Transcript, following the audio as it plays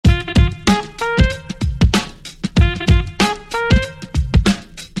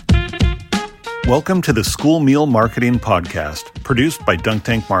Welcome to the School Meal Marketing Podcast, produced by Dunk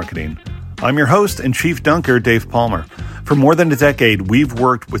Tank Marketing. I'm your host and chief dunker, Dave Palmer. For more than a decade, we've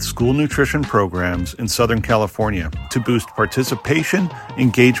worked with school nutrition programs in Southern California to boost participation,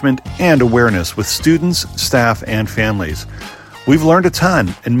 engagement, and awareness with students, staff, and families. We've learned a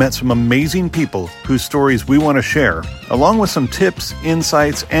ton and met some amazing people whose stories we want to share, along with some tips,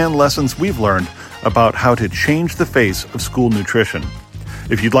 insights, and lessons we've learned about how to change the face of school nutrition.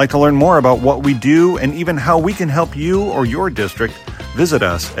 If you'd like to learn more about what we do and even how we can help you or your district, visit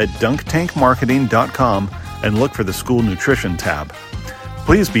us at dunktankmarketing.com and look for the School Nutrition tab.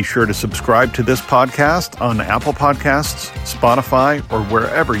 Please be sure to subscribe to this podcast on Apple Podcasts, Spotify, or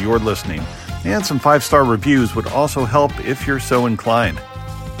wherever you're listening. And some 5-star reviews would also help if you're so inclined.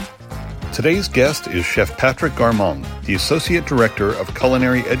 Today's guest is Chef Patrick Garmong, the Associate Director of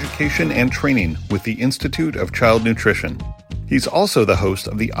Culinary Education and Training with the Institute of Child Nutrition. He's also the host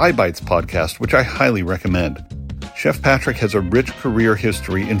of the iBites podcast, which I highly recommend. Chef Patrick has a rich career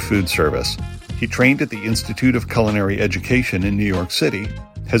history in food service. He trained at the Institute of Culinary Education in New York City,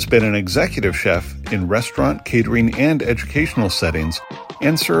 has been an executive chef in restaurant, catering, and educational settings,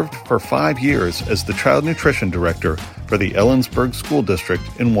 and served for 5 years as the Child Nutrition Director for the Ellensburg School District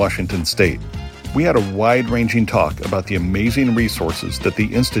in Washington State. We had a wide-ranging talk about the amazing resources that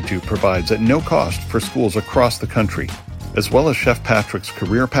the Institute provides at no cost for schools across the country, as well as Chef Patrick's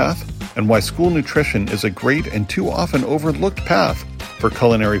career path and why school nutrition is a great and too often overlooked path for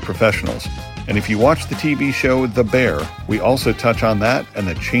culinary professionals. And if you watch the TV show The Bear, we also touch on that and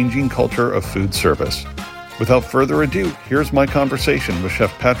the changing culture of food service. Without further ado, here's my conversation with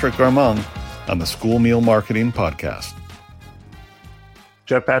Chef Patrick Garmong on the School Meal Marketing Podcast.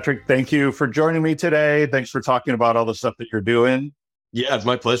 Chef Patrick, thank you for joining me today. Thanks for talking about all the stuff that you're doing. Yeah, it's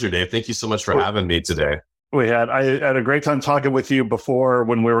my pleasure, Dave. Thank you so much for having me today. I had a great time talking with you before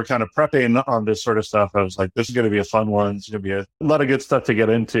when we were kind of prepping on this sort of stuff. I was like, this is going to be a fun one. It's going to be a lot of good stuff to get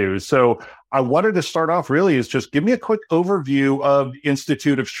into. So I wanted to start off really is just give me a quick overview of the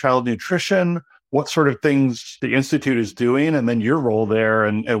Institute of Child Nutrition, what sort of things the Institute is doing, and then your role there.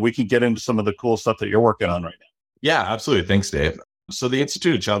 And we can get into some of the cool stuff that you're working on right now. Yeah, absolutely. Thanks, Dave. So the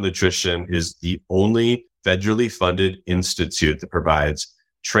Institute of Child Nutrition is the only federally funded institute that provides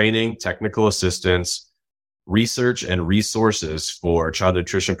training, technical assistance, research, and resources for child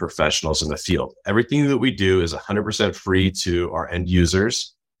nutrition professionals in the field. Everything that we do is 100% free to our end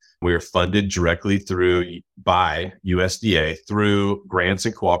users. We are funded directly by USDA through grants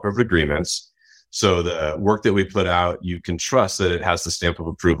and cooperative agreements. So the work that we put out, you can trust that it has the stamp of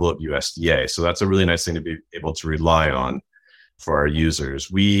approval of USDA. So that's a really nice thing to be able to rely on for our users.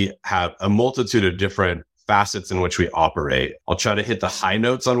 We have a multitude of different facets in which we operate. I'll try to hit the high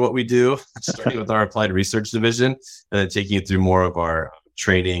notes on what we do, starting with our applied research division, and then taking you through more of our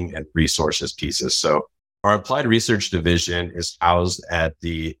training and resources pieces. So our applied research division is housed at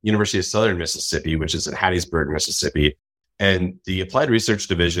the University of Southern Mississippi, which is in Hattiesburg, Mississippi. And the applied research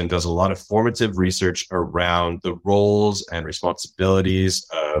division does a lot of formative research around the roles and responsibilities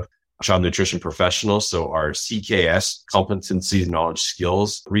of child nutrition professionals. So our CKS, competencies, knowledge,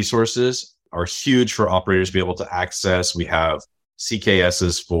 skills resources are huge for operators to be able to access. We have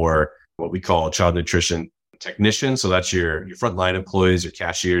CKSs for what we call child nutrition technicians. So that's your frontline employees, your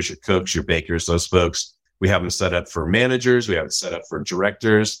cashiers, your cooks, your bakers, those folks. We have them set up for managers. We have it set up for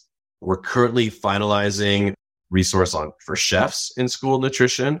directors. We're currently finalizing resource for chefs in school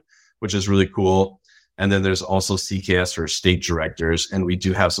nutrition, which is really cool. And then there's also CKS for state directors. And we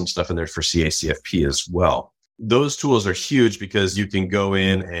do have some stuff in there for CACFP as well. Those tools are huge because you can go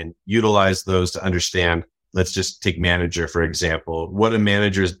in and utilize those to understand, let's just take manager, for example, what a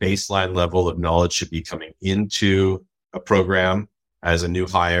manager's baseline level of knowledge should be coming into a program as a new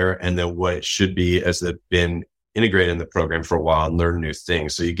hire, and then what it should be as they've been integrated in the program for a while and learn new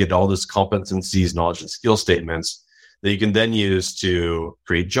things. So you get all this competencies, knowledge, and skill statements that you can then use to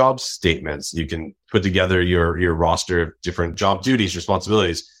create job statements. You can put together your roster of different job duties,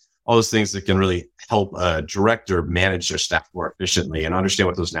 responsibilities, all those things that can really help a director manage their staff more efficiently and understand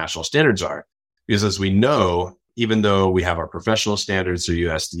what those national standards are. Because as we know, even though we have our professional standards through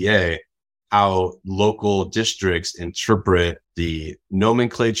USDA, how local districts interpret the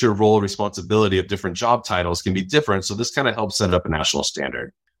nomenclature, role, responsibility of different job titles can be different. So this kind of helps set up a national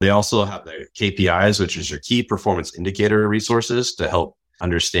standard. They also have the KPIs, which is your key performance indicator resources to help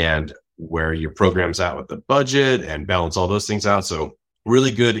understand where your program's at with the budget and balance all those things out. So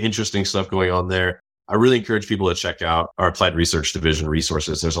really good, interesting stuff going on there. I really encourage people to check out our applied research division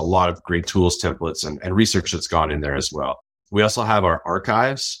resources. There's a lot of great tools, templates, and research that's gone in there as well. We also have our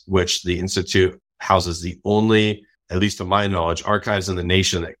archives, which the Institute houses the only, at least to my knowledge, archives in the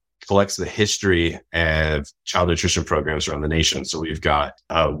nation that collects the history of child nutrition programs around the nation. So we've got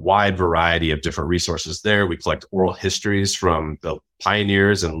a wide variety of different resources there. We collect oral histories from the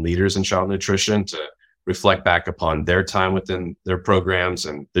pioneers and leaders in child nutrition to reflect back upon their time within their programs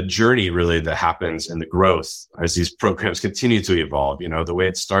and the journey really that happens and the growth as these programs continue to evolve. The way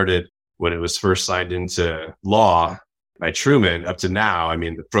it started when it was first signed into law by Truman up to now, I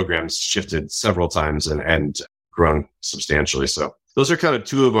mean, the program's shifted several times and grown substantially. So those are kind of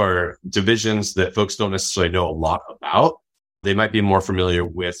two of our divisions that folks don't necessarily know a lot about. They might be more familiar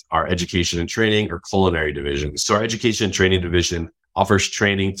with our education and training or culinary division. So our education and training division offers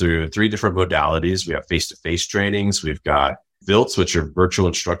training through 3 different modalities. We have face-to-face trainings. We've got VILTs, which are virtual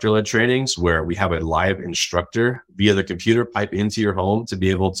instructor-led trainings, where we have a live instructor via the computer pipe into your home to be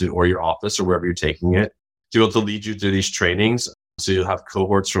able to, or your office or wherever you're taking it, to be able to lead you through these trainings. So you'll have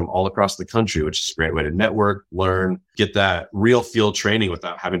cohorts from all across the country, which is a great way to network, learn, get that real field training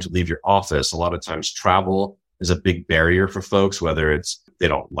without having to leave your office. A lot of times travel is a big barrier for folks, whether it's they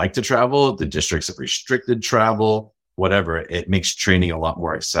don't like to travel, the districts have restricted travel, whatever. It makes training a lot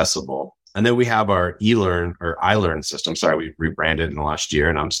more accessible. And then we have our iLearn system. Sorry, we rebranded in the last year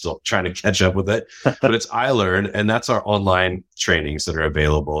and I'm still trying to catch up with it, but it's iLearn. And that's our online trainings that are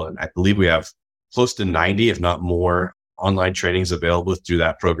available. And I believe we have close to 90, if not more, online trainings available through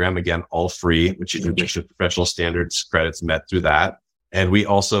that program. Again, all free, which you can make sure professional standards credits met through that. And we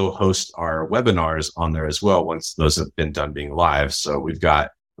also host our webinars on there as well once those have been done being live. So we've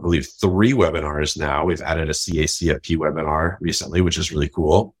got, I believe, 3 webinars now. We've added a CACFP webinar recently, which is really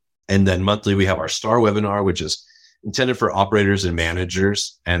cool. And then monthly, we have our STAR webinar, which is intended for operators and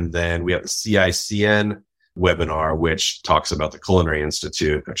managers. And then we have the CICN webinar, which talks about the Culinary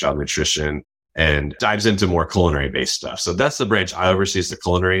Institute of Child Nutrition and dives into more culinary-based stuff. So that's the branch I oversee, is the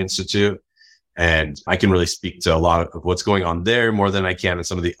Culinary Institute. And I can really speak to a lot of what's going on there more than I can in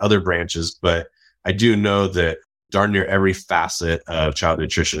some of the other branches. But I do know that darn near every facet of child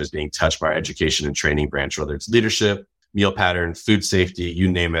nutrition is being touched by our education and training branch, whether it's leadership, meal pattern, food safety, you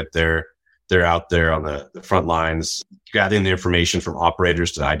name it. They're out there on the front lines, gathering the information from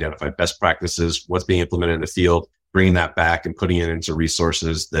operators to identify best practices, what's being implemented in the field, bringing that back and putting it into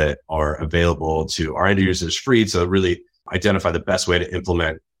resources that are available to our end users free to really identify the best way to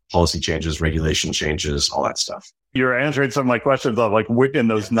implement policy changes, regulation changes, all that stuff. You're answering some of my questions on like within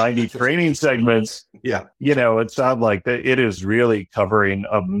those 90 training segments. Yeah. It sounds like that it is really covering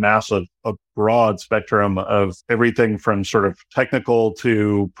a broad spectrum of everything from sort of technical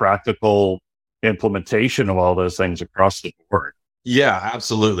to practical implementation of all those things across the board. Yeah,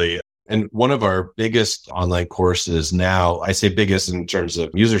 absolutely. And one of our biggest online courses now, I say biggest in terms of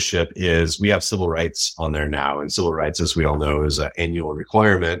usership, is we have civil rights on there now. And civil rights, as we all know, is an annual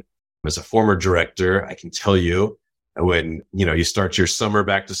requirement. As a former director, I can tell you when, you start your summer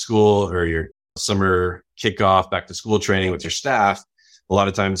back to school or your summer kickoff back to school training with your staff, a lot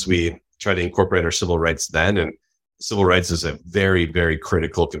of times we try to incorporate our civil rights then. And civil rights is a very, very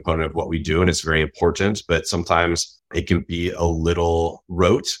critical component of what we do. And it's very important, but sometimes it can be a little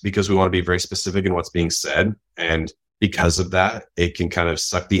rote because we want to be very specific in what's being said. And because of that, it can kind of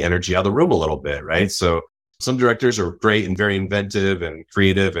suck the energy out of the room a little bit, right? So some directors are great and very inventive and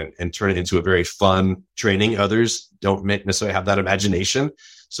creative and turn it into a very fun training. Others don't necessarily have that imagination.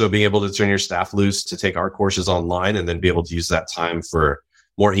 So being able to turn your staff loose to take our courses online and then be able to use that time for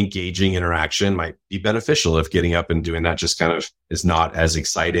more engaging interaction might be beneficial if getting up and doing that just kind of is not as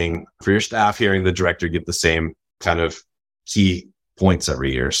exciting for your staff, hearing the director give the same kind of key points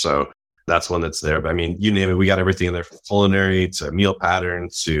every year. So that's one that's there. But I mean, you name it, we got everything in there from culinary to meal pattern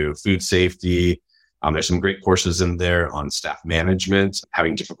to food safety. There's some great courses in there on staff management,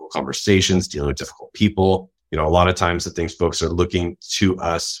 having difficult conversations, dealing with difficult people. A lot of times the things folks are looking to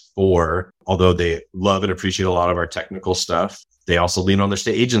us for, although they love and appreciate a lot of our technical stuff, they also lean on their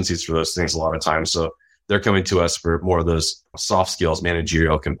state agencies for those things a lot of times. So they're coming to us for more of those soft skills,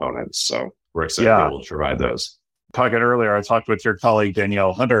 managerial components. So we're excited to be able to provide those. Talking earlier, I talked with your colleague,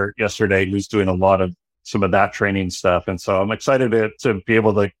 Danielle Hunter, yesterday, who's doing a lot of some of that training stuff. And so I'm excited to be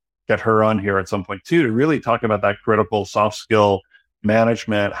able to get her on here at some point too, to really talk about that critical soft skill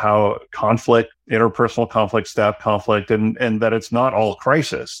management, how conflict, interpersonal conflict, staff conflict, and that it's not all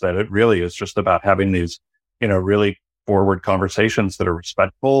crisis, that it really is just about having these, really forward conversations that are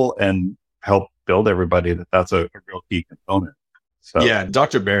respectful and help build everybody, that's a real key component. So yeah,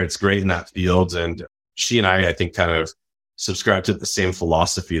 Dr. Barrett's great in that field. And she and I think kind of subscribe to the same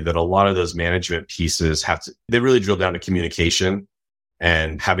philosophy that a lot of those management pieces they really drill down to communication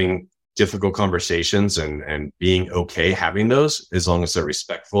and having difficult conversations and being okay having those as long as they're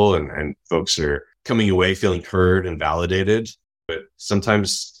respectful and folks are coming away feeling heard and validated. But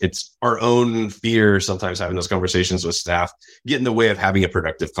sometimes it's our own fear, sometimes having those conversations with staff get in the way of having a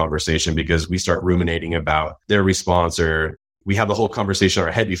productive conversation because we start ruminating about their response, or we have the whole conversation in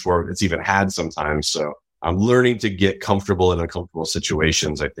our head before it's even had sometimes. So I'm learning to get comfortable in uncomfortable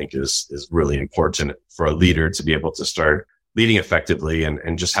situations, I think is really important for a leader to be able to start leading effectively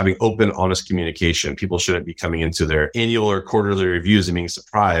and just having open, honest communication. People shouldn't be coming into their annual or quarterly reviews and being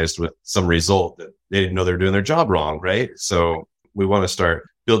surprised with some result that they didn't know they're doing their job wrong, right? So we want to start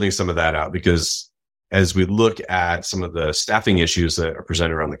building some of that out, because as we look at some of the staffing issues that are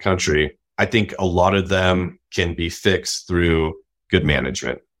presented around the country, I think a lot of them can be fixed through good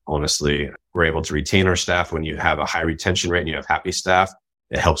management. Honestly, we're able to retain our staff. When you have a high retention rate and you have happy staff,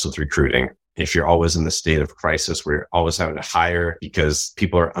 it helps with recruiting. If you're always in the state of crisis where you're always having to hire because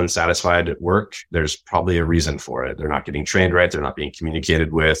people are unsatisfied at work, there's probably a reason for it. They're not getting trained right. They're not being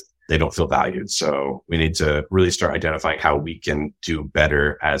communicated with. They don't feel valued. So we need to really start identifying how we can do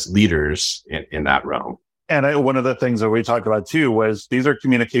better as leaders in that realm. And one of the things that we talked about too was these are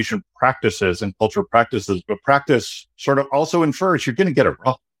communication practices and cultural practices, but practice sort of also infers you're going to get it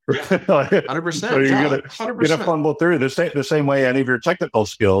wrong. 100%. So you're gonna fumble through the same way any of your technical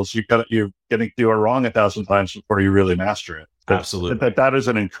skills. You're going to do it wrong 1,000 times before you really master it. Absolutely. That is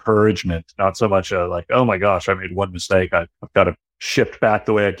an encouragement, not so much like, oh my gosh, I made one mistake. I've got to shift back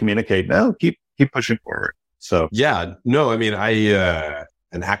the way I communicate. No, keep pushing forward. So yeah, no, I mean,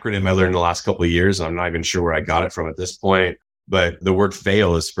 an acronym I learned in the last couple of years, I'm not even sure where I got it from at this point, but the word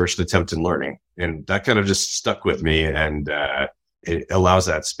fail is first attempt in learning. And that kind of just stuck with me. And it allows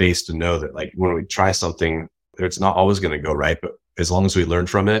that space to know that like when we try something, it's not always going to go right, but as long as we learn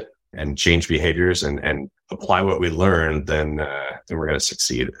from it and change behaviors and apply what we learn, then we're going to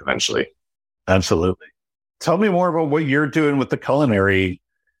succeed eventually. Absolutely. Tell me more about what you're doing with the culinary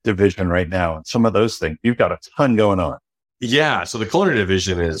division right now and some of those things. You've got a ton going on. Yeah. So the culinary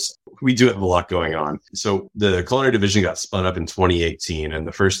division we do have a lot going on. So the culinary division got spun up in 2018, and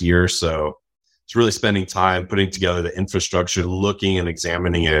the first year or so, it's really spending time putting together the infrastructure, looking and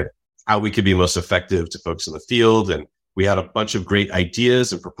examining it, how we could be most effective to folks in the field. And we had a bunch of great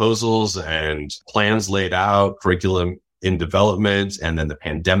ideas and proposals and plans laid out, curriculum in development, and then the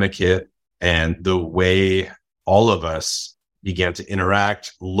pandemic hit. And the way all of us began to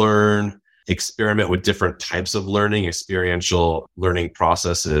interact, learn, experiment with different types of learning, experiential learning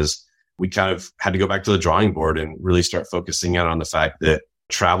processes, we kind of had to go back to the drawing board and really start focusing out on the fact that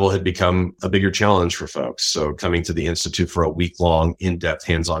travel had become a bigger challenge for folks. So coming to the Institute for a week-long, in-depth,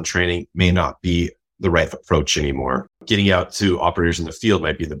 hands-on training may not be the right approach anymore. Getting out to operators in the field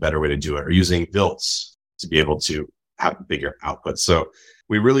might be the better way to do it, or using VILTs to be able to have bigger output. So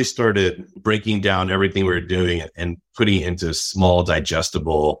we really started breaking down everything we were doing and putting it into small,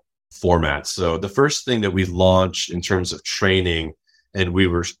 digestible formats. So the first thing that we launched in terms of training, and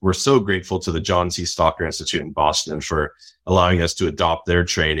we're so grateful to the John C. Stalker Institute in Boston for allowing us to adopt their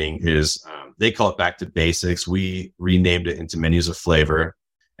training, is they call it Back to Basics. We renamed it into Menus of Flavor.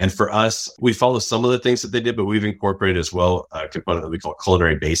 And for us, we follow some of the things that they did, but we've incorporated as well a component that we call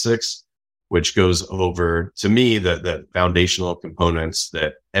Culinary Basics, which goes over, to me, the foundational components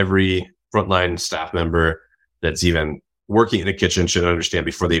that every frontline staff member that's even working in a kitchen should understand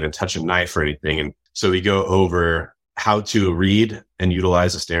before they even touch a knife or anything. And so we go over how to read and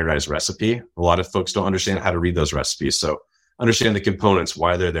utilize a standardized recipe. A lot of folks don't understand how to read those recipes. So understand the components,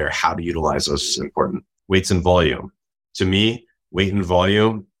 why they're there, how to utilize those is important. Weights and volume. To me, weight and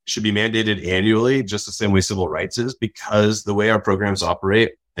volume should be mandated annually, just the same way civil rights is, because the way our programs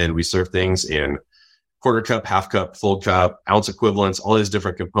operate, and we serve things in quarter cup, half cup, full cup, ounce equivalents, all these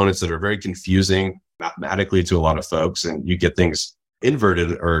different components that are very confusing mathematically to a lot of folks. And you get things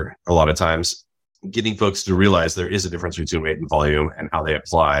inverted, or a lot of times getting folks to realize there is a difference between weight and volume and how they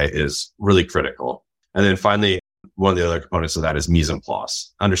apply is really critical. And then finally, one of the other components of that is mise en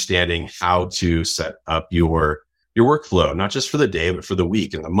place, understanding how to set up your workflow, not just for the day, but for the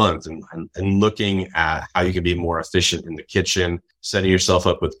week and the month, and looking at how you can be more efficient in the kitchen, setting yourself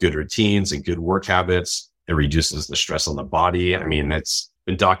up with good routines and good work habits. It reduces the stress on the body. I mean, it's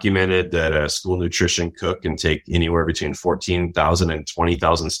been documented that a school nutrition cook can take anywhere between 14,000 and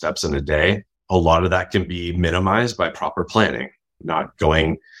 20,000 steps in a day. A lot of that can be minimized by proper planning, not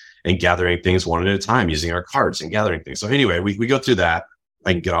going and gathering things one at a time, using our carts and gathering things. So anyway, we go through that.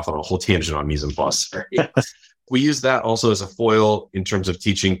 I can get off on a whole tangent on mise en place. We use that also as a foil in terms of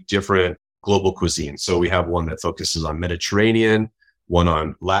teaching different global cuisines. So we have one that focuses on Mediterranean, one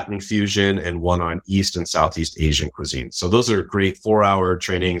on Latin fusion, and one on East and Southeast Asian cuisine. So those are great 4-hour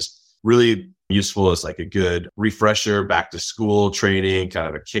trainings, really useful as like a good refresher, back to school training, kind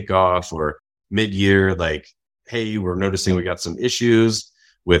of a kickoff, or mid-year, like, hey, we're noticing we got some issues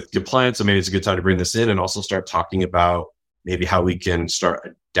with compliance, so maybe it's a good time to bring this in, and also start talking about maybe how we can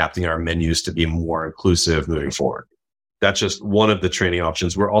start adapting our menus to be more inclusive moving forward. That's just one of the training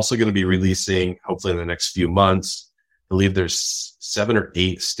options. We're also going to be releasing, hopefully in the next few months, I believe there's 7 or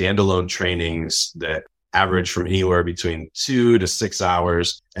 8 standalone trainings that average from anywhere between 2 to 6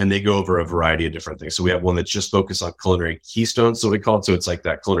 hours, and they go over a variety of different things. So we have one that's just focused on culinary keystones, so we call it. So it's like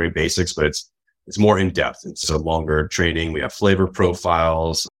that culinary basics, but it's more in depth. It's a longer training. We have flavor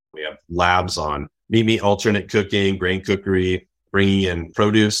profiles. We have labs on meat alternate cooking, grain cookery, bringing in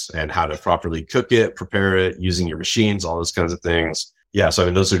produce and how to properly cook it, prepare it, using your machines, all those kinds of things. Yeah, so I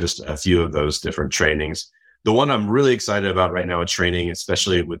mean, those are just a few of those different trainings. The one I'm really excited about right now in training,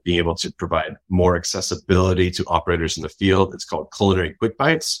 especially with being able to provide more accessibility to operators in the field, it's called Culinary Quick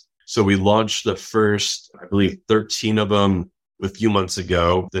Bites. So we launched the first, I believe, 13 of them a few months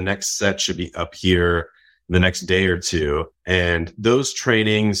ago. The next set should be up here the next day or two. And those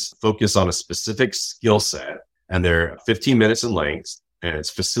trainings focus on a specific skill set, and they're 15 minutes in length, and it's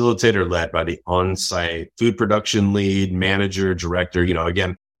facilitator led by the on-site food production lead, manager, director.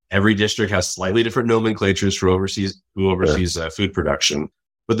 Again, every district has slightly different nomenclatures for who oversees food production.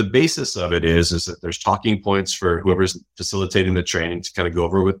 But the basis of it is that there's talking points for whoever's facilitating the training to kind of go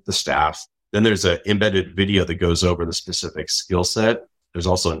over with the staff. Then there's an embedded video that goes over the specific skill set. There's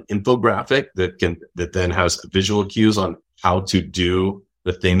also an infographic that then has visual cues on how to do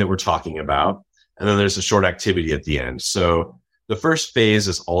the thing that we're talking about. And then there's a short activity at the end. So the first phase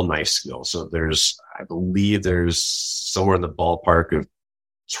is all knife skills. So I believe there's somewhere in the ballpark of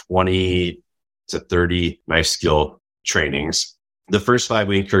 20 to 30 knife skill trainings. The first 5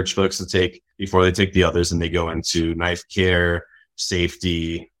 we encourage folks to take before they take the others, and they go into knife care,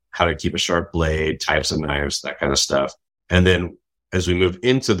 safety, how to keep a sharp blade, types of knives, that kind of stuff. And then as we move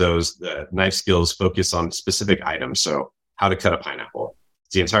into those, the knife skills focus on specific items. So how to cut a pineapple.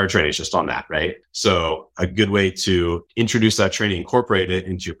 The entire training is just on that, right? So a good way to introduce that training, incorporate it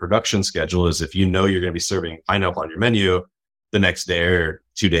into your production schedule is if you're going to be serving pineapple on your menu the next day or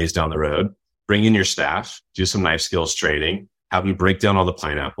 2 days down the road, bring in your staff, do some knife skills training, have them break down all the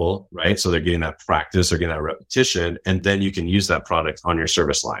pineapple, right? So they're getting that practice, they're getting that repetition, and then you can use that product on your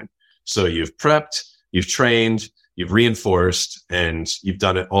service line. So you've prepped, you've trained, you've reinforced, and you've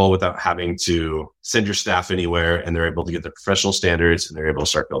done it all without having to send your staff anywhere, and they're able to get their professional standards and they're able to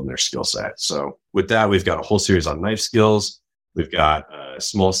start building their skill set. So with that, we've got a whole series on knife skills. We've got a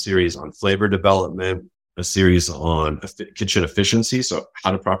small series on flavor development, a series on kitchen efficiency. So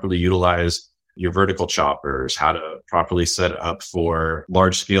how to properly utilize your vertical choppers, how to properly set up for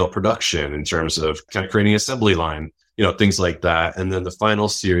large scale production in terms of kind of creating an assembly line, things like that. And then the final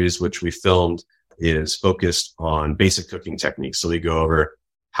series, which we filmed, is focused on basic cooking techniques. So we go over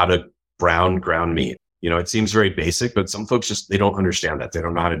how to brown ground meat. It seems very basic, but some folks they don't understand that. They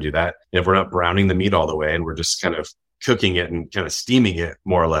don't know how to do that. And if we're not browning the meat all the way and we're just kind of cooking it and kind of steaming it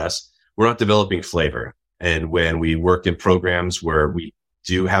more or less, we're not developing flavor. And when we work in programs where we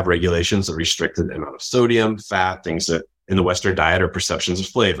do have regulations that restrict the amount of sodium, fat, things that in the Western diet are perceptions of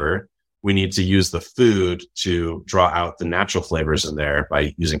flavor, we need to use the food to draw out the natural flavors in there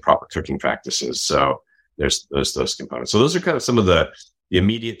by using proper cooking practices. So there's those components. So those are kind of some of the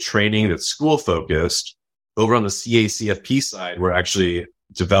immediate training that's school focused. Over on the CACFP side, we're actually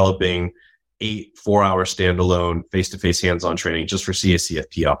developing 8 4-hour standalone face-to-face hands-on training just for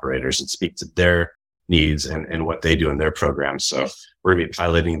CACFP operators and speak to their needs and what they do in their programs. So we're going to be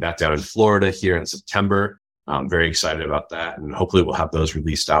piloting that down in Florida here in September. I'm very excited about that. And hopefully we'll have those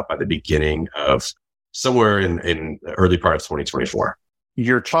released out by the beginning of somewhere in the early part of 2024.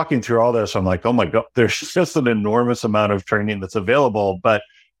 You're talking through all this. I'm like, oh my God, there's just an enormous amount of training that's available. But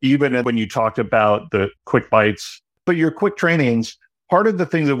even when you talked about the quick bites, but your quick trainings, part of the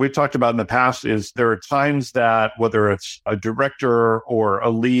things that we've talked about in the past is there are times that whether it's a director or a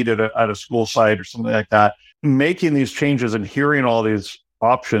lead at a school site or something like that, making these changes and hearing all these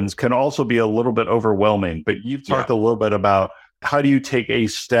options can also be a little bit overwhelming. But you've talked a little bit about how do you take a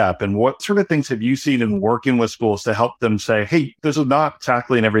step and what sort of things have you seen in working with schools to help them say, hey, this is not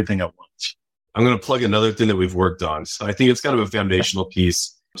tackling everything at once. I'm going to plug another thing that we've worked on. So I think it's kind of a foundational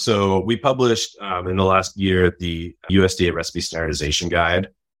piece. So we published in the last year, the USDA Recipe Standardization Guide,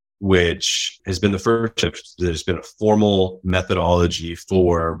 which has been the first. There's been a formal methodology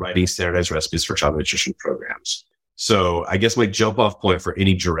for writing standardized recipes for child nutrition programs. So I guess my jump off point for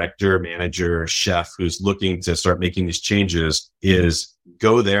any director, manager, chef who's looking to start making these changes is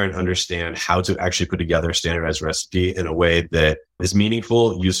go there and understand how to actually put together a standardized recipe in a way that is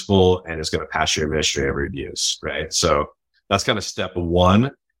meaningful, useful, and is going to pass your administrative reviews, right? So that's kind of step one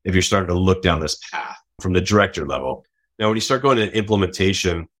if you're starting to look down this path. from the director level. Now, when you start going to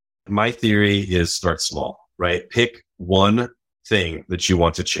implementation, my theory is start small, right? Pick one thing that you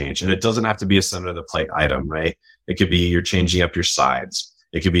want to change. And it doesn't have to be a center of the plate item, right? It could be you're changing up your sides.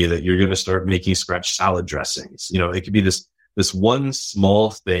 It could be that you're going to start making scratch salad dressings. It could be this one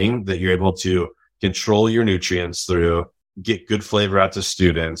small thing that you're able to control your nutrients through, get good flavor out to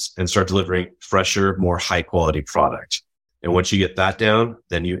students, and start delivering fresher, more high quality product. And once you get that down,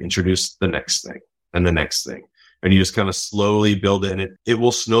 then you introduce the next thing and the next thing. And you just kind of slowly build it, and it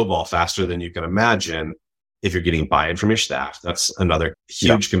will snowball faster than you can imagine if you're getting buy-in from your staff. That's another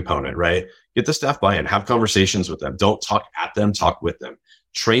huge component, right? Get the staff buy-in, have conversations with them. Don't talk at them, talk with them.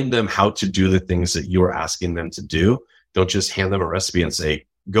 Train them how to do the things that you're asking them to do. Don't just hand them a recipe and say,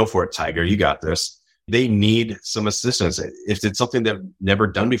 go for it, Tiger, you got this. They need some assistance. If it's something they've never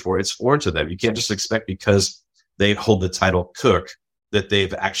done before, it's foreign to them. You can't just expect because they hold the title cook that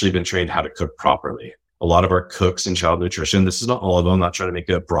they've actually been trained how to cook properly. A lot of our cooks in child nutrition, this is not all of them, I'm not trying to make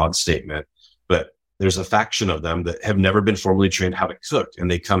a broad statement, but there's a faction of them that have never been formally trained how to cook. And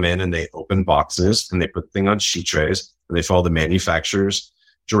they come in and they open boxes and they put things on sheet trays and they follow the manufacturer's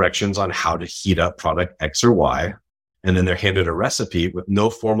directions on how to heat up product X or Y. And then they're handed a recipe with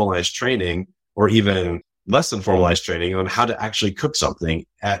no formalized training or even less than formalized training on how to actually cook something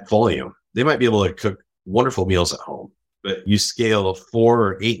at volume. They might be able to cook wonderful meals at home, but you scale 4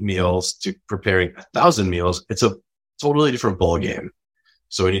 or 8 meals to preparing 1,000 meals. It's a totally different ballgame.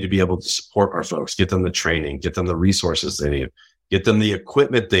 So we need to be able to support our folks, get them the training, get them the resources they need, get them the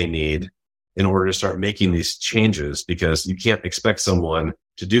equipment they need in order to start making these changes, because you can't expect someone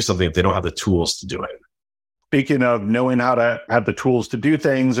to do something if they don't have the tools to do it. Speaking of knowing how to have the tools to do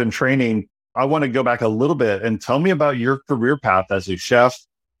things and training, I want to go back a little bit and tell me about your career path as a chef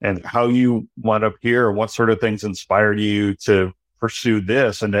and how you wound up here, what sort of things inspired you to pursue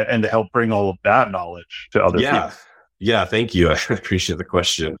this and to help bring all of that knowledge to other people. Yeah, thank you. I appreciate the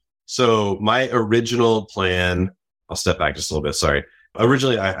question. So my original plan, I'll step back just a little bit, sorry.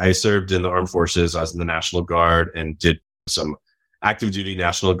 Originally, I served in the armed forces. I was in the National Guard and did some active duty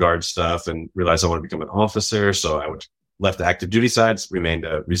National Guard stuff and realized I wanted to become an officer. So I left the active duty side, remained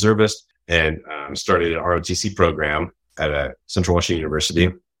a reservist, and started an ROTC program at a Central Washington University.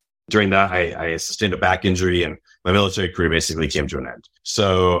 During that, I sustained a back injury and my military career basically came to an end.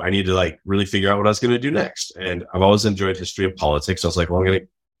 So I needed to really figure out what I was going to do next. And I've always enjoyed history and politics. So I was like, well, I'm going to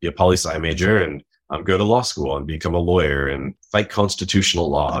be a poli-sci major and go to law school and become a lawyer and fight constitutional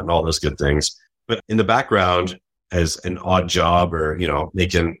law and all those good things. But in the background, as an odd job or,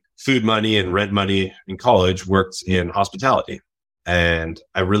 making food money and rent money in college, worked in hospitality. And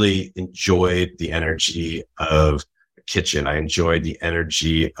I really enjoyed the energy of the kitchen. I enjoyed the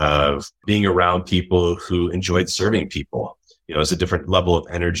energy of being around people who enjoyed serving people. There's a different level of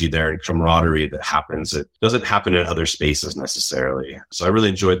energy there and camaraderie that happens. It doesn't happen in other spaces necessarily. So I really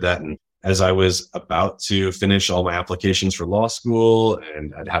enjoyed that. And as I was about to finish all my applications for law school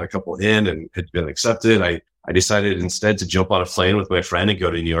and I'd had a couple in and had been accepted, I decided instead to jump on a plane with my friend and go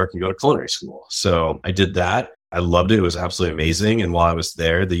to New York and go to culinary school. So I did that. I loved it. It was absolutely amazing. And while I was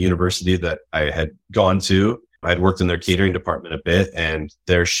there, the university that I had gone to, I'd worked in their catering department a bit, and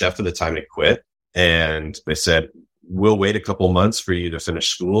their chef at the time had quit. And they said, we'll wait a couple months for you to finish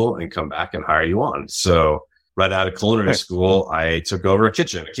school and come back and hire you on. So right out of culinary school, I took over a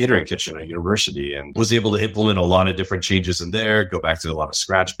catering kitchen at university, and was able to implement a lot of different changes in there, go back to a lot of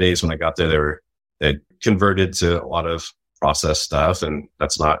scratch base. When I got there, they converted to a lot of processed stuff, and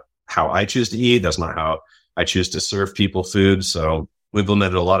that's not how I choose to eat. That's not how I choose to serve people food. So we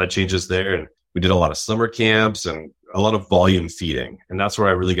implemented a lot of changes there, and we did a lot of summer camps and a lot of volume feeding. And that's where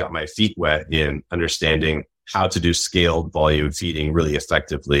I really got my feet wet in understanding how to do scaled volume feeding really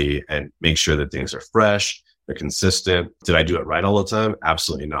effectively and make sure that things are fresh, they're consistent. Did I do it right all the time?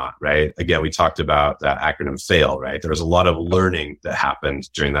 Absolutely not, right? Again, we talked about that acronym FAIL, right? There was a lot of learning that happened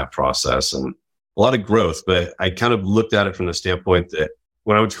during that process and a lot of growth, but I kind of looked at it from the standpoint that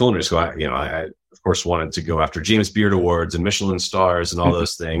when I went to culinary school, I of course wanted to go after James Beard Awards and Michelin stars and all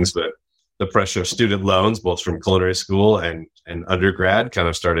those things, but the pressure of student loans, both from culinary school and undergrad, kind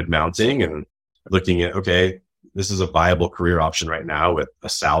of started mounting and looking at, okay, this is a viable career option right now with a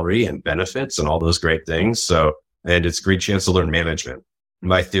salary and benefits and all those great things. So, and it's a great chance to learn management.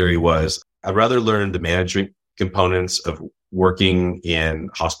 My theory was I'd rather learn the management components of working in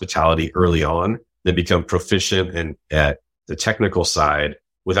hospitality early on than become proficient at the technical side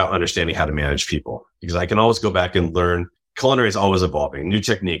without understanding how to manage people. Because I can always go back and learn. Culinary is always evolving. New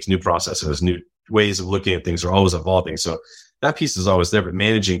techniques, new processes, new ways of looking at things are always evolving. So that piece is always there, but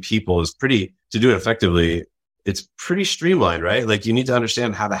managing people is to do it effectively, it's pretty streamlined, right? Like you need to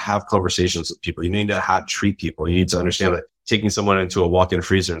understand how to have conversations with people. You need to how to treat people. You need to understand that taking someone into a walk-in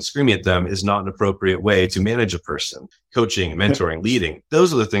freezer and screaming at them is not an appropriate way to manage a person. Coaching, mentoring, leading,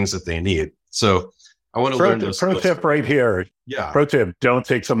 those are the things that they need. So I want to learn those. Pro tip right here. Yeah. Pro tip, don't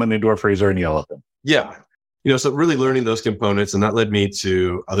take someone into a freezer and yell at them. Yeah. So really learning those components, and that led me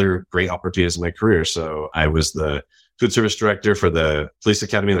to other great opportunities in my career. So I was the food service director for the police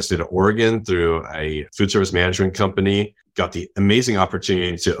academy in the state of Oregon through a food service management company. Got the amazing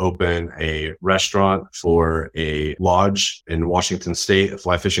opportunity to open a restaurant for a lodge in Washington State, a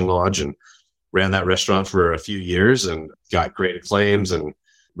fly fishing lodge, and ran that restaurant for a few years and got great acclaims and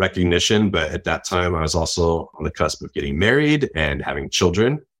recognition. But at that time, I was also on the cusp of getting married and having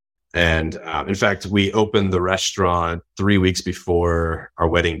children. And in fact, we opened the restaurant 3 weeks before our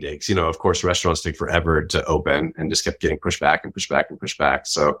wedding day. 'Cause, of course, restaurants take forever to open and just kept getting pushed back and pushed back and pushed back.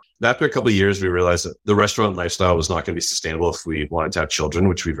 So after a couple of years, we realized that the restaurant lifestyle was not going to be sustainable if we wanted to have children,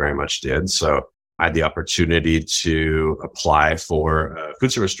 which we very much did. So I had the opportunity to apply for a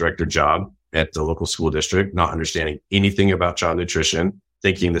food service director job at the local school district, not understanding anything about child nutrition,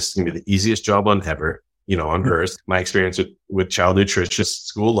 thinking this is going to be the easiest job on earth. My experience with child nutrition,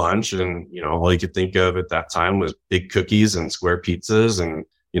 school lunch, and, all you could think of at that time was big cookies and square pizzas and,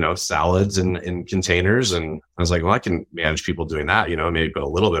 salads in containers. And I was like, well, I can manage people doing that, maybe put a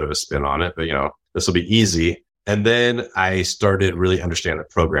little bit of a spin on it, but, this will be easy. And then I started really understanding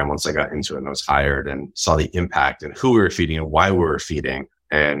the program once I got into it and I was hired and saw the impact and who we were feeding and why we were feeding.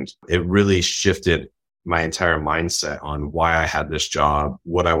 And it really shifted my entire mindset on why I had this job,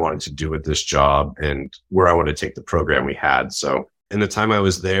 what I wanted to do with this job, and where I wanted to take the program we had. So in the time I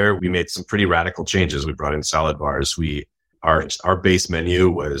was there, we made some pretty radical changes. We brought in salad bars. Our base menu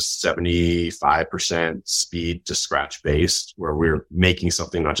was 75% speed to scratch based, where we were making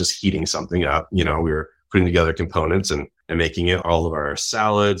something, not just heating something up. We were putting together components and making it. All of our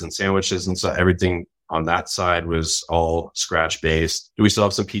salads and sandwiches and so everything on that side was all scratch based. Do we still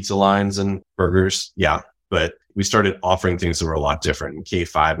have some pizza lines and burgers? Yeah. But we started offering things that were a lot different. In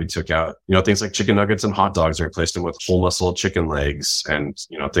K5, we took out, things like chicken nuggets and hot dogs and replaced them with whole muscle chicken legs and,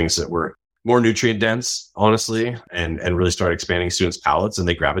 things that were more nutrient dense, honestly, and really started expanding students' palates, and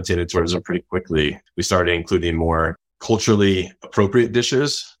they gravitated towards them pretty quickly. We started including more culturally appropriate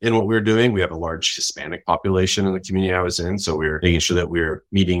dishes in what we were doing. We have a large Hispanic population in the community I was in. So we were making sure that we were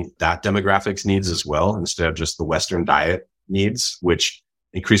meeting that demographics needs as well, instead of just the Western diet needs, which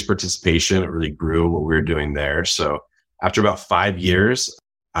increased participation. It really grew what we were doing there. So after about 5 years,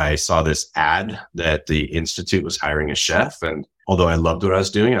 I saw this ad that the Institute was hiring a chef. And although I loved what I was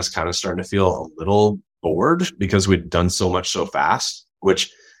doing, I was kind of starting to feel a little bored because we'd done so much so fast,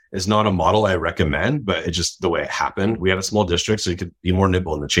 which is not a model I recommend, but it's just the way it happened. We had a small district, so you could be more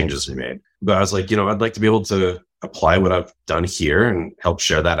nimble in the changes we made. But I was like, I'd like to be able to apply what I've done here and help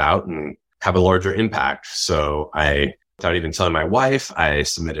share that out and have a larger impact. So without even telling my wife, I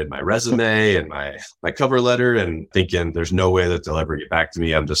submitted my resume and my cover letter and thinking there's no way that they'll ever get back to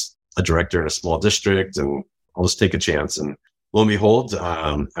me. I'm just a director in a small district and I'll just take a chance. And lo and behold,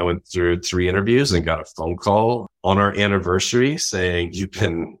 I went through 3 interviews and got a phone call on our anniversary saying, you've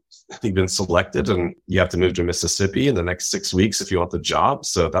been selected and you have to move to Mississippi in the next 6 weeks if you want the job.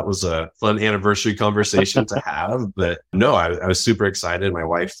 So that was a fun anniversary conversation to have. But no, I was super excited. My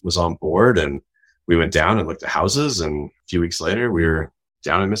wife was on board and we went down and looked at houses. And a few weeks later, we were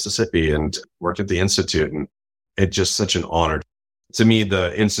down in Mississippi and worked at the Institute. And it's just such an honor. To me,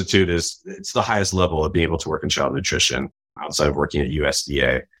 the Institute it's the highest level of being able to work in child nutrition outside of working at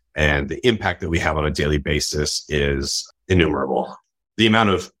USDA. And the impact that we have on a daily basis is innumerable. The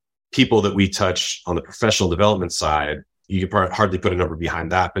amount of people that we touch on the professional development side, you can hardly put a number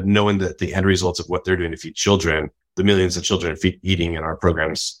behind that, but knowing that the end results of what they're doing to feed children, the millions of children eating in our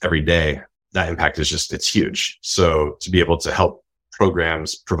programs every day, that impact is it's huge. So to be able to help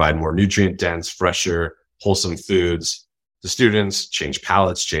programs provide more nutrient dense, fresher, wholesome foods to students, change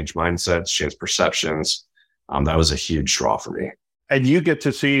palates, change mindsets, change perceptions, that was a huge draw for me. And you get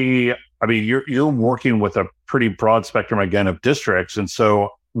to see, you're working with a pretty broad spectrum again of districts. And so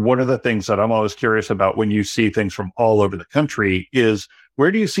one of the things that I'm always curious about when you see things from all over the country is,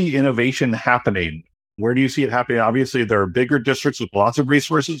 where do you see innovation happening? Where do you see it happening? Obviously, there are bigger districts with lots of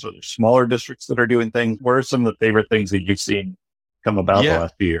resources, or there's smaller districts that are doing things. What are some of the favorite things that you've seen come about the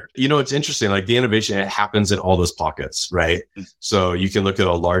last few years? It's interesting. Like the innovation, it happens in all those pockets, right? Mm-hmm. So you can look at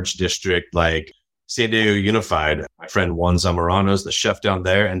a large district like San Diego Unified. My friend Juan Zamorano is the chef down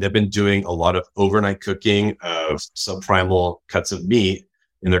there, and they've been doing a lot of overnight cooking of subprimal cuts of meat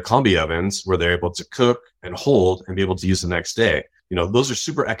in their combi ovens, where they're able to cook and hold and be able to use the next day. Those are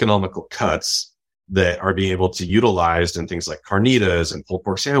super economical cuts that are being able to utilized in things like carnitas and pulled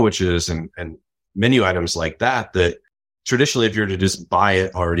pork sandwiches and menu items like that, that traditionally, if you were to just buy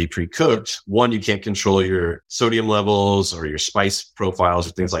it already pre-cooked, one, you can't control your sodium levels or your spice profiles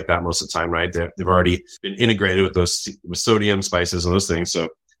or things like that most of the time, right? They've already been integrated with with sodium, spices, and those things. So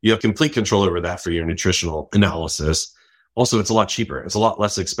you have complete control over that for your nutritional analysis. Also, it's a lot cheaper. It's a lot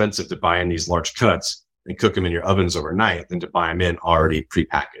less expensive to buy in these large cuts and cook them in your ovens overnight than to buy them in already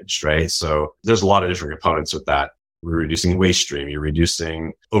prepackaged, right? So there's a lot of different components with that. We're reducing waste stream. You're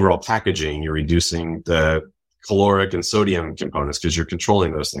reducing overall packaging. You're reducing the caloric and sodium components because you're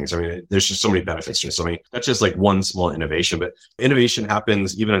controlling those things. I mean, there's just so many benefits to it. So, I mean, that's just like one small innovation, but innovation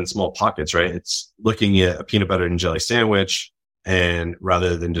happens even in small pockets, right? It's looking at a peanut butter and jelly sandwich, and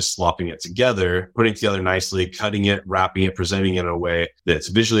rather than just slopping it together, putting it together nicely, cutting it, wrapping it, presenting it in a way that's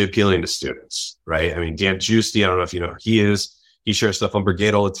visually appealing to students, right? I mean, Dan Giusti, I don't know if you know who he is. He shares stuff on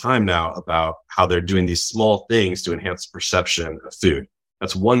Brigade all the time now about how they're doing these small things to enhance perception of food.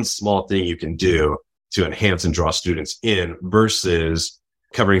 That's one small thing you can do to enhance and draw students in versus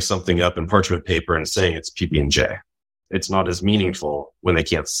covering something up in parchment paper and saying it's PB&J. It's not as meaningful when they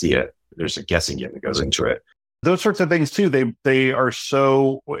can't see it. There's a guessing game that goes into it. Those sorts of things too, they are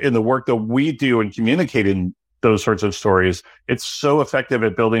so, in the work that we do in communicating those sorts of stories, it's so effective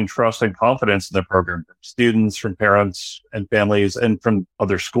at building trust and confidence in the program from students, from parents and families, and from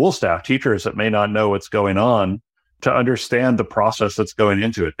other school staff, teachers that may not know what's going on, to understand the process that's going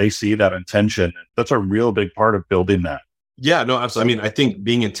into it. They see that intention. That's a real big part of building that. Yeah, no, absolutely. I mean, I think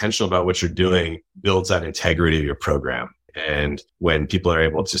being intentional about what you're doing builds that integrity of your program. And when people are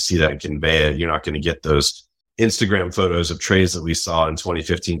able to see that and convey it, you're not going to get those Instagram photos of trays that we saw in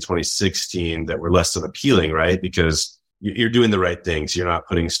 2015, 2016 that were less than appealing, right? Because you're doing the right things. You're not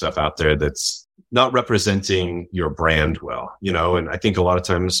putting stuff out there that's not representing your brand well, and I think a lot of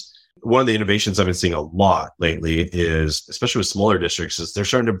times one of the innovations I've been seeing a lot lately is, especially with smaller districts, is they're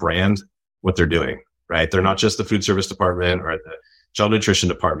starting to brand what they're doing, right? They're not just the food service department or the child nutrition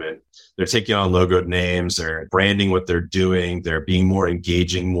department. They're taking on logoed names. They're branding what they're doing. They're being more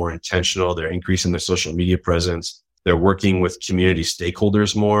engaging, more intentional. They're increasing their social media presence. They're working with community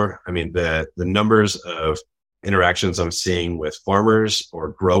stakeholders more. I mean, the numbers of interactions I'm seeing with farmers or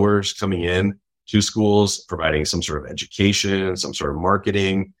growers coming in to schools, providing some sort of education, some sort of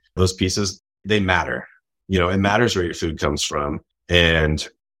marketing, those pieces, they matter. It matters where your food comes from. And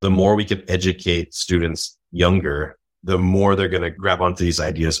the more we can educate students younger, the more they're going to grab onto these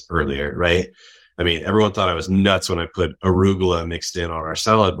ideas earlier, right? I mean, everyone thought I was nuts when I put arugula mixed in on our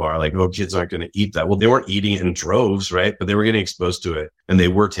salad bar. Like, oh, kids aren't going to eat that. Well, they weren't eating it in droves, right? But they were getting exposed to it and they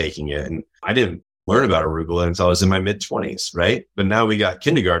were taking it. And I didn't learn about arugula until I was in my mid-20s, right? But now we got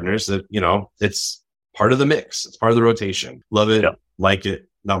kindergartners that, it's part of the mix. It's part of the rotation. Love it, like it,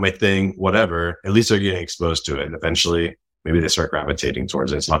 not my thing, whatever. At least they're getting exposed to it. And eventually, maybe they start gravitating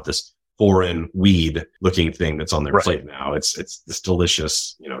towards it. It's not this foreign weed looking thing that's on their plate now. It's this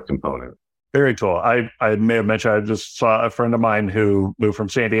delicious, component. Very cool. I may have mentioned, I just saw a friend of mine who moved from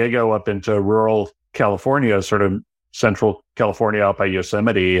San Diego up into rural California, sort of central California out by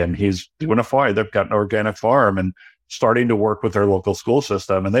Yosemite, and he's doing a farm. They've got an organic farm and starting to work with their local school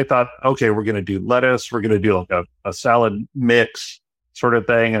system. And they thought, okay, we're going to do lettuce. We're going to do like a salad mix sort of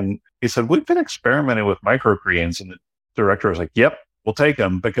thing. And he said, we've been experimenting with microgreens. And the director was like, yep, we'll take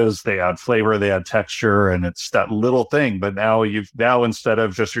them because they add flavor, they add texture, and it's that little thing. But now instead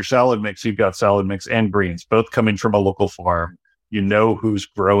of just your salad mix, you've got salad mix and greens, both coming from a local farm. You know who's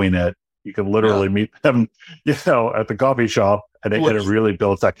growing it. You can literally meet them, at the coffee shop, and it really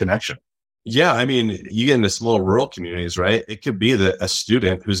builds that connection. Yeah. I mean, you get into small rural communities, right? It could be that a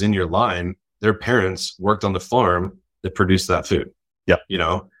student who's in your line, their parents worked on the farm that produced that food. Yeah.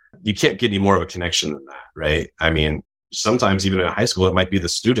 You can't get any more of a connection than that, right? I mean, sometimes even in high school, it might be the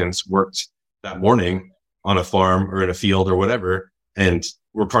students worked that morning on a farm or in a field or whatever, and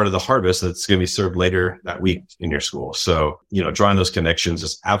we're part of the harvest that's going to be served later that week in your school. So, drawing those connections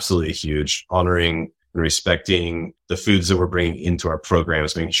is absolutely huge. Honoring and respecting the foods that we're bringing into our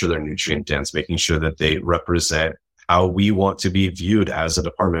programs, making sure they're nutrient dense, making sure that they represent how we want to be viewed as a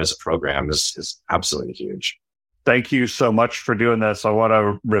department, as a program is absolutely huge. Thank you so much for doing this. I want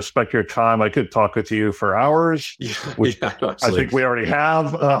to respect your time. I could talk with you for hours, which I think we already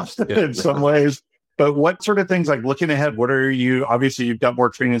have in some ways. But what sort of things, like looking ahead, obviously you've got more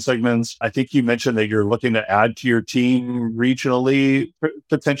training segments. I think you mentioned that you're looking to add to your team regionally,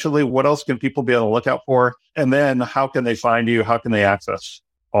 potentially. What else can people be on the lookout for? And then how can they find you? How can they access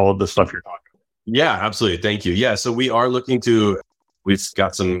all of the stuff you're talking about? Yeah, absolutely. Thank you. Yeah. So we've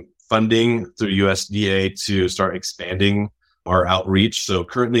got some funding through USDA to start expanding our outreach. So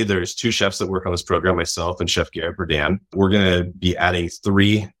currently there's 2 chefs that work on this program, myself and Chef Garrett Berdan. We're going to be adding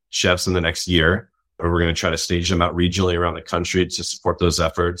 3 chefs in the next year, or we're going to try to stage them out regionally around the country to support those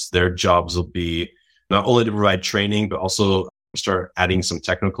efforts. Their jobs will be not only to provide training, but also start adding some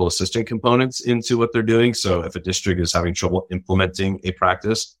technical assistant components into what they're doing. So if a district is having trouble implementing a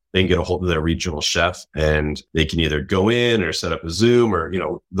practice, they can get a hold of their regional chef and they can either go in or set up a Zoom, or,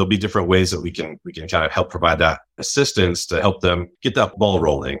 there'll be different ways that we can kind of help provide that assistance to help them get that ball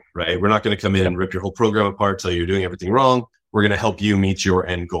rolling, right? We're not going to come in and rip your whole program apart, tell you you're doing everything wrong. We're going to help you meet your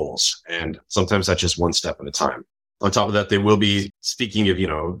end goals. And sometimes that's just one step at a time. On top of that, they will be, speaking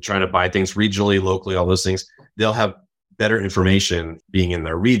of, trying to buy things regionally, locally, all those things. They'll have better information being in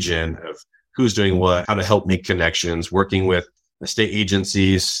their region of who's doing what, how to help make connections, working with the state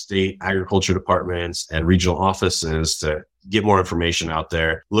agencies, state agriculture departments, and regional offices to get more information out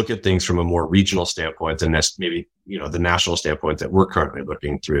there, look at things from a more regional standpoint than maybe, the national standpoint that we're currently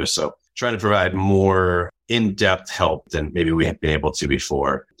looking through. So trying to provide more in-depth help than maybe we have been able to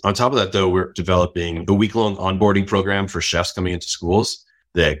before. On top of that, though, we're developing a week-long onboarding program for chefs coming into schools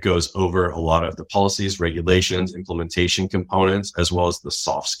that goes over a lot of the policies, regulations, implementation components, as well as the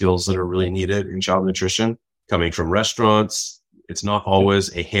soft skills that are really needed in child nutrition. Coming from restaurants, it's not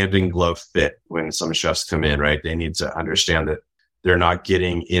always a hand in glove fit when some chefs come in, right? They need to understand that they're not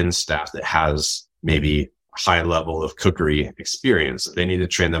getting in staff that has maybe a high level of cookery experience. They need to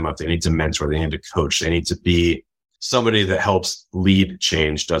train them up. They need to mentor. They need to coach. They need to be somebody that helps lead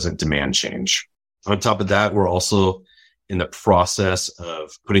change, doesn't demand change. On top of that, we're also in the process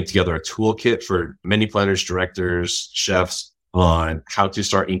of putting together a toolkit for menu planners, directors, chefs on how to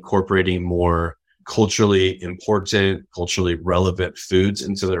start incorporating more culturally important, culturally relevant foods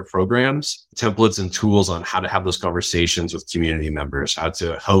into their programs, templates and tools on how to have those conversations with community members, how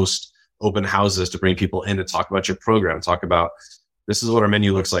to host open houses to bring people in to talk about your program, talk about this is what our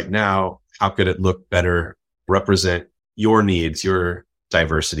menu looks like now. How could it look better, represent your needs, your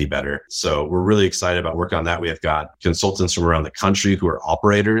diversity better? So we're really excited about working on that. We have got consultants from around the country who are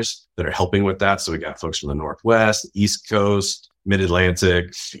operators that are helping with that. So we got folks from the Northwest, East Coast,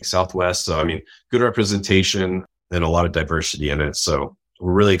 Mid-Atlantic, Southwest. So, good representation and a lot of diversity in it. So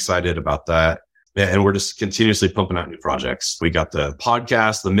we're really excited about that. And we're just continuously pumping out new projects. We got the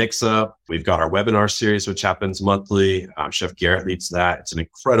podcast, the Mix Up. We've got our webinar series, which happens monthly. Chef Garrett leads that. It's an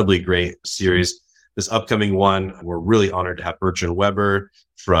incredibly great series. This upcoming one, we're really honored to have Bertrand Weber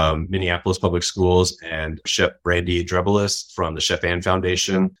from Minneapolis Public Schools and Chef Brandy Drebelis from the Chef Ann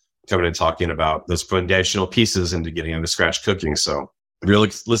Foundation coming and talking about those foundational pieces into getting into scratch cooking. So if you're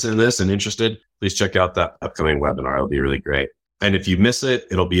listening to this and interested, please check out that upcoming webinar. It'll be really great. And if you miss it,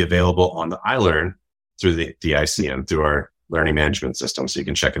 it'll be available on the iLearn through the ICN, through our learning management system. So you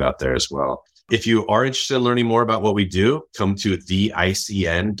can check it out there as well. If you are interested in learning more about what we do, come to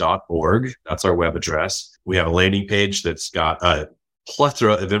theicn.org. That's our web address. We have a landing page that's got a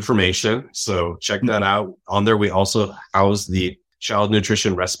plethora of information. So check that out. On there, we also house the Child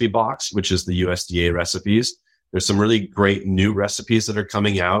Nutrition Recipe Box, which is the USDA recipes. There's some really great new recipes that are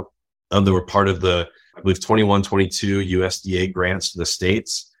coming out. That were part of the, I believe, 21-22 USDA grants to the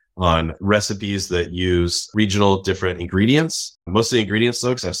states on recipes that use regional different ingredients. Most of the ingredients, though,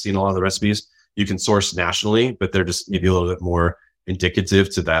 because I've seen a lot of the recipes, you can source nationally, but they're just maybe a little bit more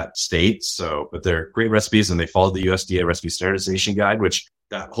indicative to that state. So, but they're great recipes and they follow the USDA recipe standardization guide, which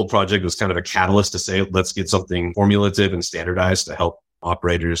that whole project was kind of a catalyst to say, let's get something formulative and standardized to help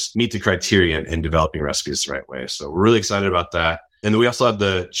operators meet the criteria in developing recipes the right way. So we're really excited about that. And then we also have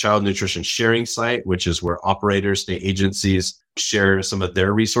the Child Nutrition Sharing site, which is where operators, state agencies share some of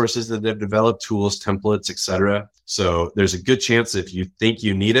their resources that they've developed, tools, templates, et cetera. So there's a good chance if you think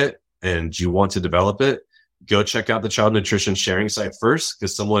you need it and you want to develop it, go check out the Child Nutrition Sharing site first,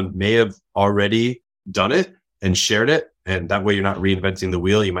 because someone may have already done it and shared it. And that way you're not reinventing the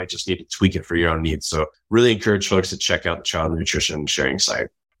wheel. You might just need to tweak it for your own needs. So really encourage folks to check out the Child Nutrition Sharing site.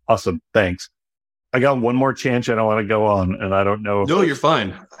 Awesome. Thanks. I got one more tangent I want to go on, and I don't know. No, you're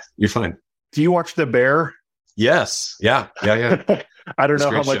fine. You're fine. Do you watch The Bear? Yes. Yeah. I don't know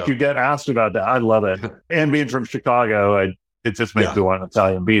how much you get asked about that. I love it. And being from Chicago, it just makes me want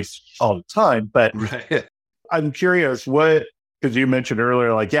Italian beef all the time. But I'm curious, because you mentioned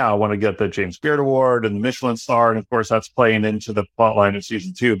earlier, I want to get the James Beard Award and the Michelin star. And of course, that's playing into the plot line of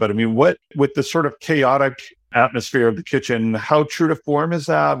season 2. But what, with the sort of chaotic atmosphere of the kitchen, how true to form is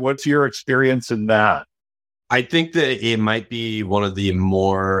that? What's your experience in that? I think that it might be one of the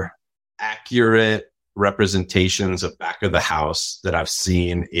more accurate representations of back of the house that I've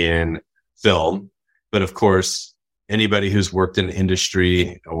seen in film. But of course, anybody who's worked in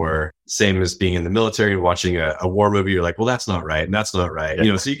industry, or same as being in the military and watching a war movie, you're like, well, that's not right. And that's not right.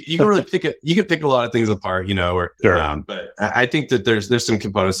 Yeah. So you can really pick it. You can pick a lot of things apart, or, Sure. but I think that there's some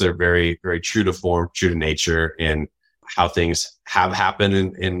components that are very, very true to form, true to nature in how things have happened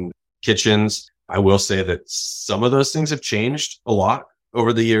in kitchens. I will say that some of those things have changed a lot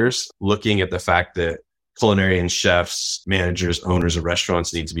over the years, looking at the fact that culinary and chefs, managers, owners of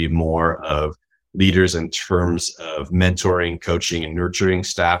restaurants need to be more of leaders in terms of mentoring, coaching, and nurturing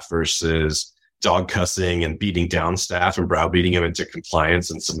staff versus dog cussing and beating down staff and browbeating them into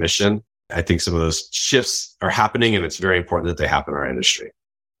compliance and submission. I think some of those shifts are happening, and it's very important that they happen in our industry.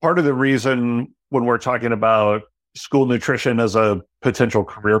 Part of the reason when we're talking about school nutrition as a potential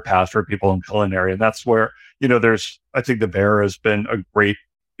career path for people in culinary, and that's where, I think the Bear has been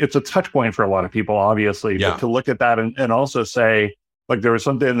it's a touch point for a lot of people, obviously, but to look at that and also say, like, there was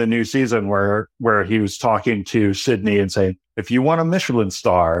something in the new season where he was talking to Sydney and saying, if you want a Michelin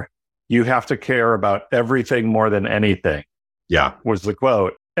star, you have to care about everything more than anything. Yeah. Was the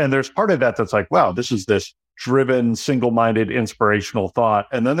quote. And there's part of that that's like, wow, this is this driven, single-minded, inspirational thought.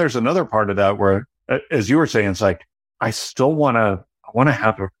 And then there's another part of that where, as you were saying, it's like, I still want to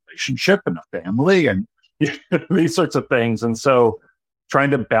have a relationship and a family and these sorts of things. And so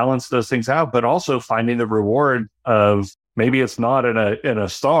trying to balance those things out, but also finding the reward of, maybe it's not in a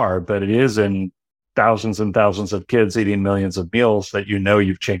star, but it is in thousands and thousands of kids eating millions of meals that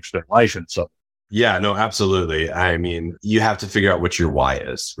you've changed their life. And so, yeah, no, absolutely. I mean, you have to figure out what your why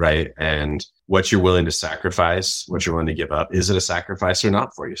is, right? And what you're willing to sacrifice, what you're willing to give up. Is it a sacrifice or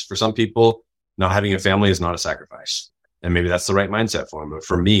not for you? For some people, not having a family is not a sacrifice. And maybe that's the right mindset for them. But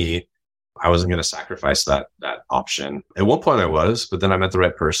for me, I wasn't going to sacrifice that option. At one point I was, but then I met the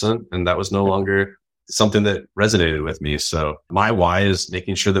right person, and that was no longer something that resonated with me. So my why is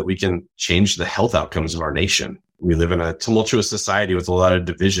making sure that we can change the health outcomes of our nation. We live in a tumultuous society with a lot of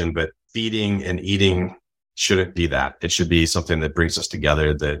division, but feeding and eating shouldn't be that. It should be something that brings us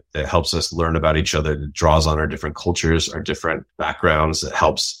together, that helps us learn about each other, that draws on our different cultures, our different backgrounds, that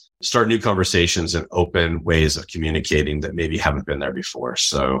helps start new conversations and open ways of communicating that maybe haven't been there before.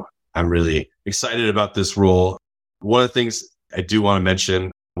 So I'm really excited about this role. One of the things I do want to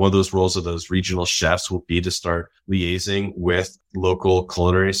mention, one of those roles of those regional chefs will be to start liaising with local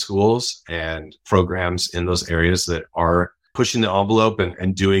culinary schools and programs in those areas that are pushing the envelope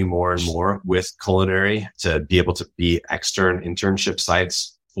and doing more and more with culinary, to be able to be extern internship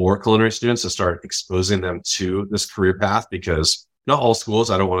sites for culinary students, to start exposing them to this career path. Because not all schools,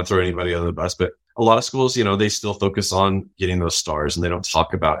 I don't want to throw anybody under the bus, but a lot of schools, they still focus on getting those stars, and they don't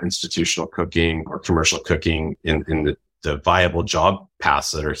talk about institutional cooking or commercial cooking in the viable job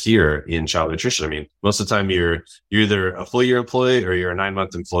paths that are here in child nutrition. I mean, most of the time you're either a full year employee or you're a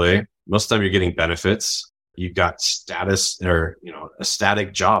 9-month employee. Most of the time you're getting benefits. You've got status, or, a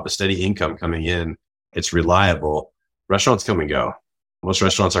static job, a steady income coming in. It's reliable. Restaurants come and go. Most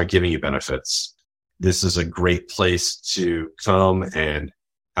restaurants aren't giving you benefits. This is a great place to come and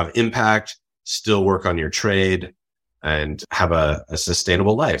have impact, still work on your trade, and have a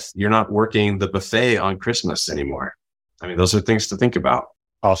sustainable life. You're not working the buffet on Christmas anymore. I mean, those are things to think about.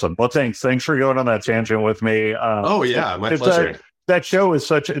 Awesome. Well, thanks for going on that tangent with me. Oh yeah, my pleasure. That show is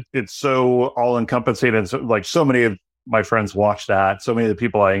it's so all encompassing, and so, like, so many of my friends watch that. So many of the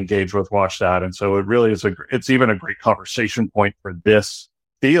people I engage with watch that, and so it really is it's even a great conversation point for this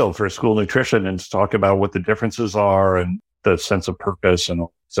field, for school nutrition, and to talk about what the differences are and the sense of purpose. And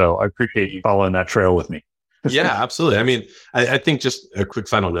so I appreciate you following that trail with me. Yeah, absolutely. I mean, I think just a quick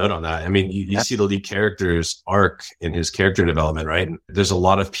final note on that. I mean, you see the lead character's arc in his character development, right? And there's a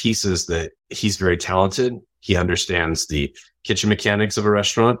lot of pieces that he's very talented. He understands the kitchen mechanics of a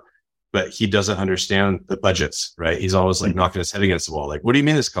restaurant, but he doesn't understand the budgets, right? He's always like knocking his head against the wall. Like, what do you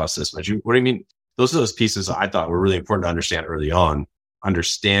mean this costs this much? What do you mean? Those are those pieces I thought were really important to understand early on.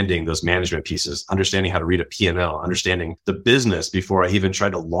 Understanding those management pieces, understanding how to read a P&L, understanding the business before I even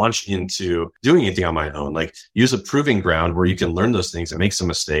tried to launch into doing anything on my own. Like, use a proving ground where you can learn those things and make some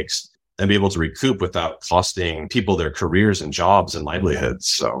mistakes and be able to recoup without costing people their careers and jobs and livelihoods.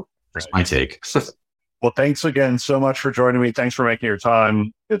 So that's my take. Well, thanks again so much for joining me. Thanks for making your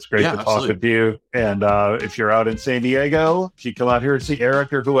time. It's great to talk with you. And if you're out in San Diego, if you come out here and see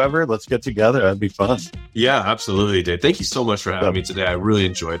Eric or whoever, let's get together. That'd be fun. Yeah, absolutely, Dave. Thank you so much for having me today. I really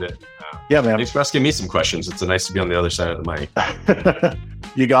enjoyed it. Yeah, man. Thanks for asking me some questions. It's nice to be on the other side of the mic.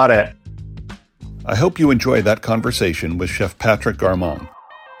 You got it. I hope you enjoyed that conversation with Chef Patrick Garmong.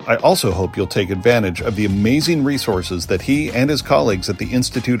 I also hope you'll take advantage of the amazing resources that he and his colleagues at the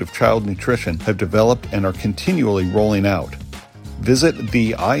Institute of Child Nutrition have developed and are continually rolling out. Visit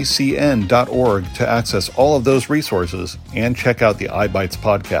theicn.org to access all of those resources and check out the iBites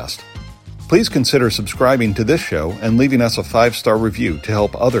podcast. Please consider subscribing to this show and leaving us a 5-star review to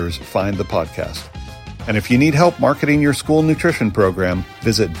help others find the podcast. And if you need help marketing your school nutrition program,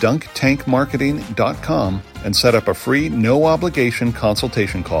 visit dunktankmarketing.com and set up a free, no-obligation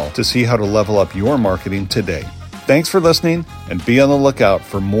consultation call to see how to level up your marketing today. Thanks for listening, and be on the lookout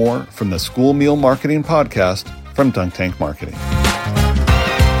for more from the School Meal Marketing Podcast from Dunk Tank Marketing.